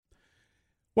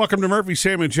Welcome to Murphy,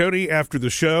 Sam, and Jody after the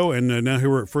show, and now here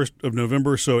we're at 1st of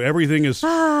November, so everything is,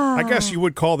 I guess you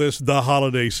would call this the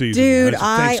holiday season. Dude,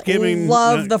 Thanksgiving, I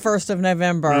love the 1st of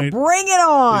November. Right? Bring it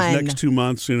on. These next 2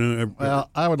 months, Well,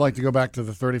 I would like to go back to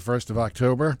the 31st of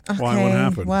October. Okay, Why? What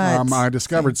happened? What? I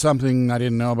discovered something I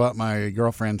didn't know about my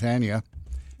girlfriend, Tanya.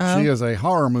 She is a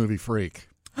horror movie freak.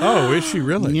 Oh, is she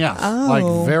really? Yes, Oh.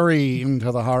 like very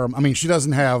into the horror. I mean, she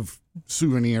doesn't have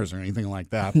souvenirs or anything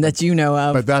like that. That you know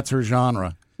of. But that's her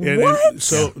genre. What?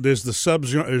 So there's the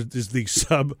subgenre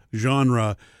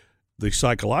the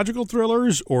psychological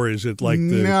thrillers, or is it like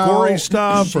the gory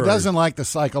stuff? She or? doesn't like the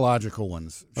psychological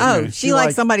ones. She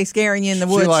likes somebody scaring you in the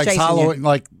woods, She likes chasing Halloween. you.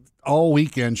 Like all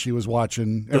weekend, she was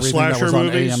watching everything that slasher was on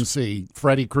movies? AMC.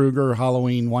 Freddy Krueger,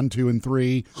 Halloween 1, 2, and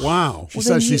 3. Wow. She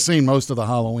says she's seen most of the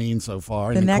Halloween so far,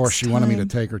 and of course, next she wanted me to time-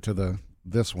 take her to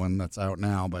this one that's out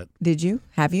now. But Did you?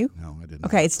 Have you? no, I didn't.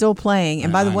 Okay, it's still playing.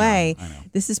 And by the I know, way, I know.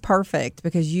 this is perfect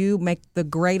because you make the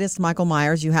greatest Michael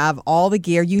Myers. You have all the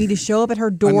gear. You need to show up at her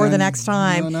door the next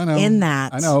time No. in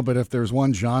that. I know, but if there's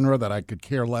one genre that I could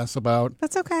care less about,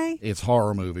 That's okay. it's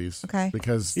horror movies. Okay.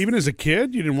 Because Even as a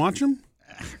kid, you didn't watch them?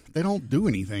 they don't do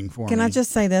anything for me. Can I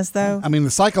just say this, though? I mean, the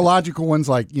psychological ones,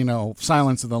 like,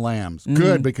 Silence of the Lambs,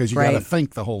 good because you got to Right.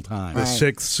 think the whole time. The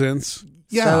Sixth Sense?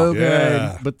 Yeah. So good.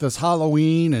 Yeah. But this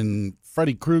Halloween and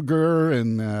Freddy Krueger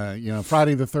and,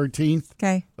 Friday the 13th,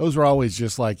 Okay. those were always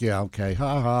just like, yeah, okay,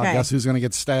 ha ha, Okay. guess who's going to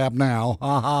get stabbed now?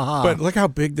 Ha ha ha. But look how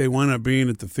big they wind up being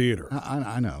at the theater.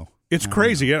 I know. It's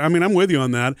crazy. I mean, I'm with you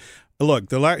on that.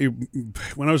 Look,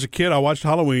 when I was a kid, I watched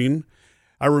Halloween.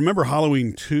 I remember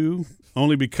Halloween 2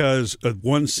 only because of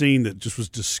one scene that just was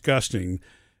disgusting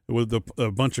with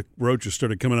a bunch of roaches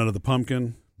started coming out of the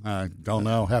pumpkin. I don't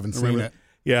know. Haven't seen Remember? it.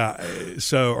 Yeah,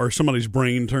 or somebody's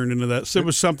brain turned into that. So it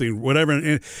was something, whatever,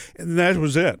 and that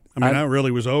was it. I mean, I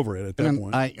really was over it at that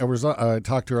point. I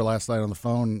talked to her last night on the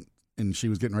phone, and she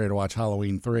was getting ready to watch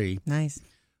Halloween 3. Nice.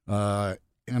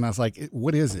 And I was like,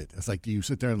 what is it? It's like, do you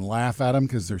sit there and laugh at them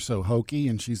because they're so hokey?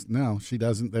 And no, she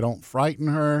doesn't. They don't frighten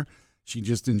her. She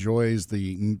just enjoys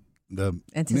the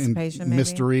Anticipation, maybe?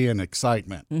 mystery and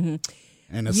excitement. Mm-hmm.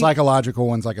 And the psychological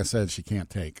ones, like I said, she can't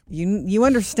take. You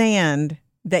understand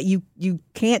that you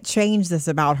can't change this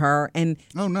about her. And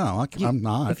Oh, no, I'm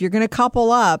not. if you're going to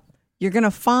couple up, you're going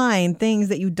to find things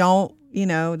that you don't,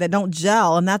 that don't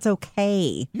gel, and that's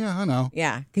okay. Yeah, I know.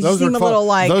 Yeah, because you seem a little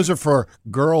like those are for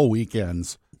girl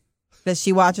weekends. that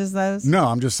she watches those. No,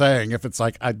 I'm just saying if it's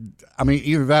like I mean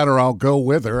either that or I'll go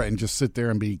with her and just sit there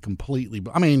and be completely.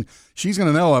 I mean she's going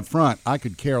to know up front I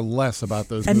could care less about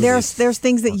those. And movies. there's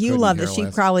things that Or you couldn't love care that she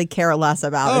less. probably care less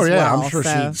about. Oh as yeah, well, I'm sure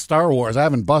so. Star Wars. I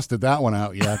haven't busted that one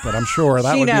out yet, but I'm sure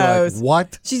that She would knows. be like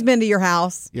what? She's been to your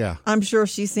house. Yeah. I'm sure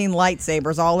she's seen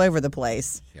lightsabers all over the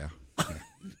place. Yeah.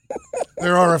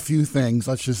 There are a few things.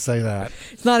 Let's just say that.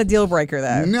 It's not a deal breaker,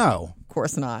 though. No. Of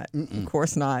course not. Of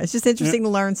course not. It's just interesting to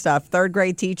learn stuff. Third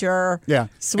grade teacher. Yeah.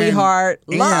 Sweetheart.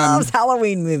 And- loves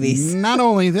Halloween movies. Not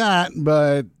only that,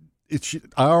 but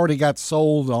I already got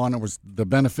sold on it was the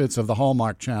benefits of the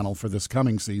Hallmark Channel for this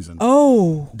coming season.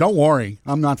 Oh. Don't worry,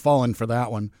 I'm not falling for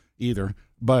that one either.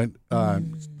 But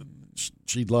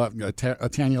she'd love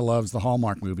Tanya loves the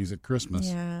Hallmark movies at Christmas.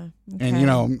 Yeah. And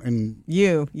okay. and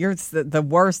you're the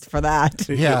worst for that.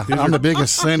 yeah, I'm the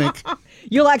biggest cynic.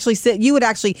 You'll actually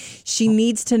she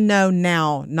needs to know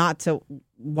now not to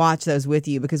watch those with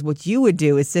you, because what you would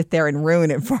do is sit there and ruin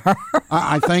it for her.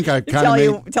 I think I kind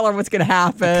of tell her what's going to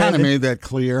happen. kind of made that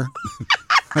clear.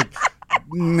 Like,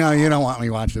 no, you don't want me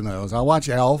watching those. I'll watch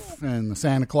Elf and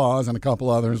Santa Claus and a couple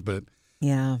others, but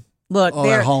Yeah. Look, all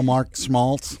that Hallmark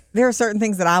schmaltz. there are certain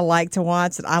things that I like to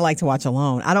watch that I like to watch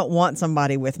alone. I don't want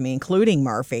somebody with me, including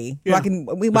Murphy. Yeah,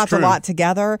 We watch true. a lot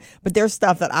together, but there's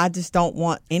stuff that I just don't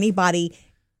want anybody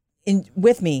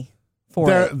with me for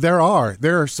it. There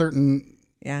are certain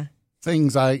Yeah.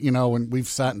 things when we've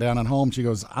sat down at home, she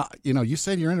goes, you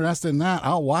said you're interested in that.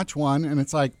 I'll watch one. And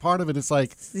it's like, part of it, it's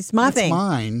like, It's my that's thing.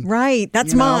 mine. Right.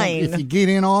 That's You know, mine. If you get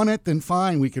in on it, then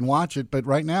fine, we can watch it. But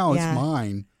right now, Yeah. it's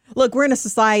mine. Look, we're in a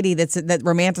society that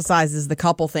romanticizes the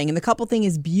couple thing, and the couple thing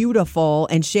is beautiful,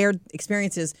 and shared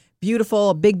experiences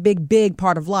beautiful, a big, big, big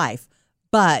part of life.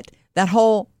 But that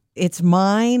whole "it's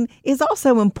mine" is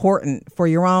also important for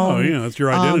your own. Oh, yeah, that's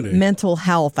your identity. Mental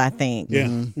health, I think. Yeah.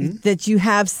 Mm-hmm. That you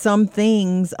have some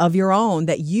things of your own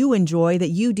that you enjoy, that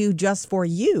you do just for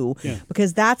you,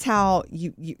 because that's how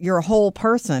you're a whole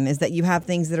person. Is that you have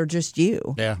things that are just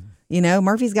you. Yeah.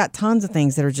 Murphy's got tons of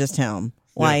things that are just him.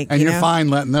 Like, And you're fine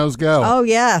letting those go. Oh,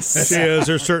 yes. She is.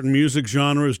 There's certain music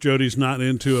genres Jody's not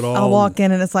into at all. I'll walk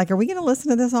in and it's like, are we going to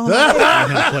listen to this all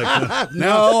night?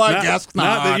 No, I guess not.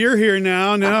 Not that you're here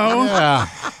now. No.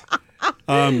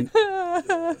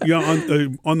 Yeah.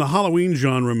 on the Halloween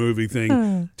genre movie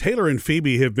thing, Taylor and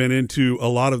Phoebe have been into a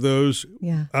lot of those.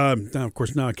 Yeah. Now, of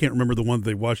course, I can't remember the one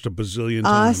they watched a bazillion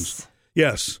times. Us.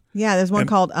 Yes. Yeah, there's one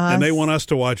called Us. And they want us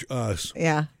to watch Us.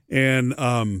 Yeah. And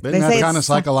Isn't that kind of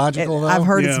psychological, though? I've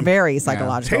heard Yeah. it's very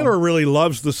psychological. Taylor really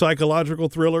loves the psychological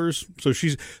thrillers. So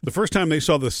the first time they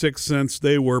saw The Sixth Sense,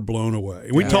 they were blown away.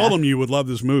 We told them you would love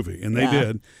this movie, and they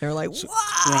did. They were like,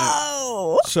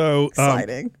 whoa! So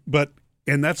Exciting.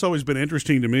 And that's always been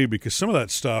interesting to me because some of that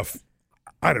stuff,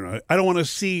 I don't know. I don't want to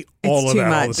see all It's of too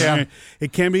that all the much. time. Yeah.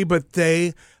 It can be, but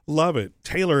they love it.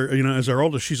 Taylor, as our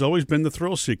oldest, she's always been the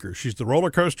thrill seeker. She's the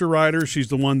roller coaster rider. She's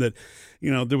the one that,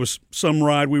 there was some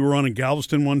ride we were on in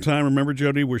Galveston one time. Remember,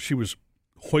 Jody, where she was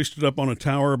hoisted up on a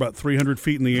tower about 300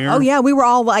 feet in the air? Oh, yeah. We were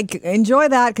all like, enjoy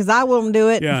that because I wouldn't do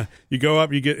it. Yeah. You go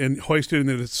up, you get hoisted, and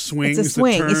then it swings. It's a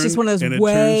swing. It's just one of and those it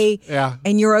way, turns. Yeah.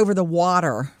 and you're over the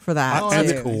water for that. Oh, too.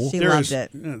 that's cool. She There loved is- it.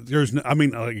 There's,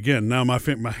 again, now my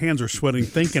hands are sweating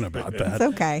thinking about that. It's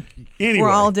okay. Anyway.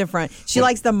 We're all different. She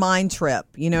likes the mind trip.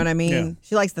 You know what I mean? Yeah.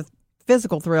 She likes the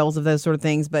physical thrills of those sort of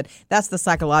things, but that's the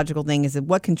psychological thing is that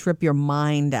what can trip your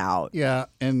mind out. Yeah,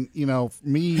 and for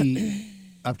me,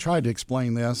 I've tried to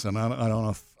explain this, and I don't know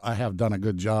if I have done a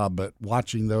good job, but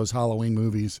watching those Halloween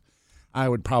movies, I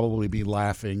would probably be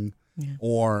laughing,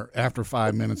 or after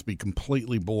 5 minutes be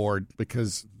completely bored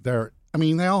because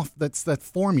that's that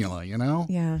formula,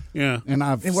 Yeah. Yeah. And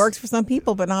It works for some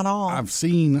people, but not all. I've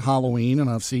seen Halloween, and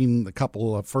I've seen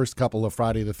the first couple of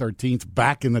Friday the 13th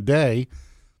back in the day.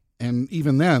 And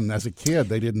even then, as a kid,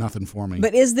 they did nothing for me.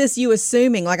 But is this you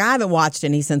assuming, like I haven't watched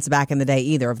any since back in the day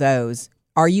either of those.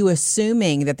 Are you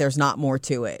assuming that there's not more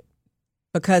to it?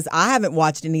 Because I haven't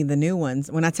watched any of the new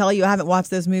ones. When I tell you I haven't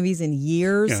watched those movies in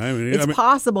years, Yeah, it's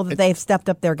possible that they've stepped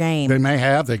up their game. They may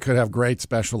have. They could have great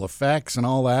special effects and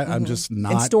all that. I'm just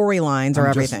not. and storylines or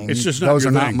I'm just- everything. It's just not those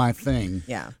your are not thing. my thing.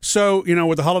 yeah. So,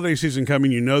 with the holiday season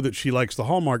coming, that she likes the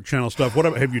Hallmark Channel stuff. What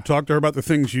have you talked to her about the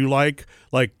things you like?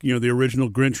 Like, the original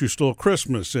Grinch Who Stole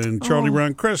Christmas and Charlie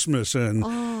Brown Christmas and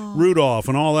Rudolph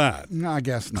and all that. No, I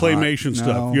guess not. Claymation No,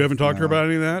 stuff. You haven't talked to her no. about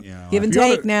any of that? Yeah. Give and You ought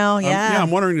take to- now, yeah.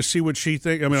 I'm wondering to see what she thinks.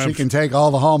 She can take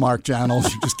all the Hallmark channels.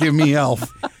 Just give me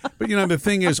Elf. But the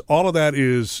thing is, all of that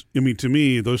is, to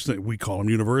me, those things, we call them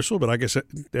universal, but I guess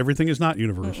everything is not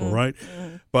universal, right?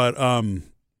 But,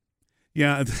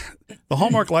 the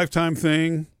Hallmark Lifetime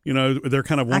thing, they're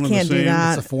kind of one I and the can't same. do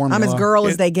that. It's a formula. I'm as girl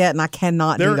as they get, and I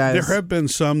cannot do There those. have been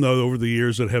some though over the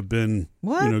years that have been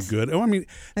What? good. Oh, I mean,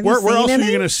 Have you where seen else are any?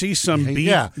 you going to see some B?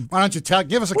 Yeah. Why don't you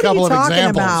give us a What are couple you of talking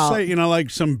examples? about? Say, like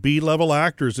some B level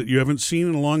actors that you haven't seen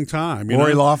in a long time.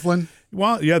 Lori Loughlin.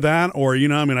 Well, yeah, that or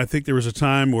I think there was a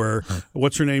time where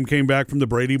what's her name came back from the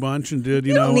Brady Bunch and did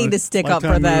You don't need a to stick up for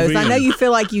Lifetime those. movie I know and- you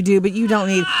feel like you do, but you don't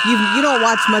need. You don't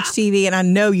watch much TV, and I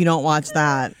know you don't watch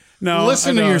that. No,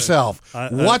 Listen I to know. yourself.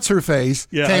 What's her face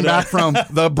Yeah, I came know. back from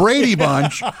the Brady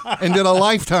Bunch and did a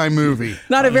Lifetime movie.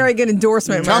 Not a very good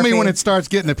endorsement. Tell me Murphy. when it starts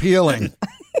getting appealing.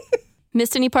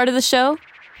 Missed any part of the show?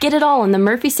 Get it all on the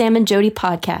Murphy, Sam, and Jody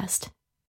podcast.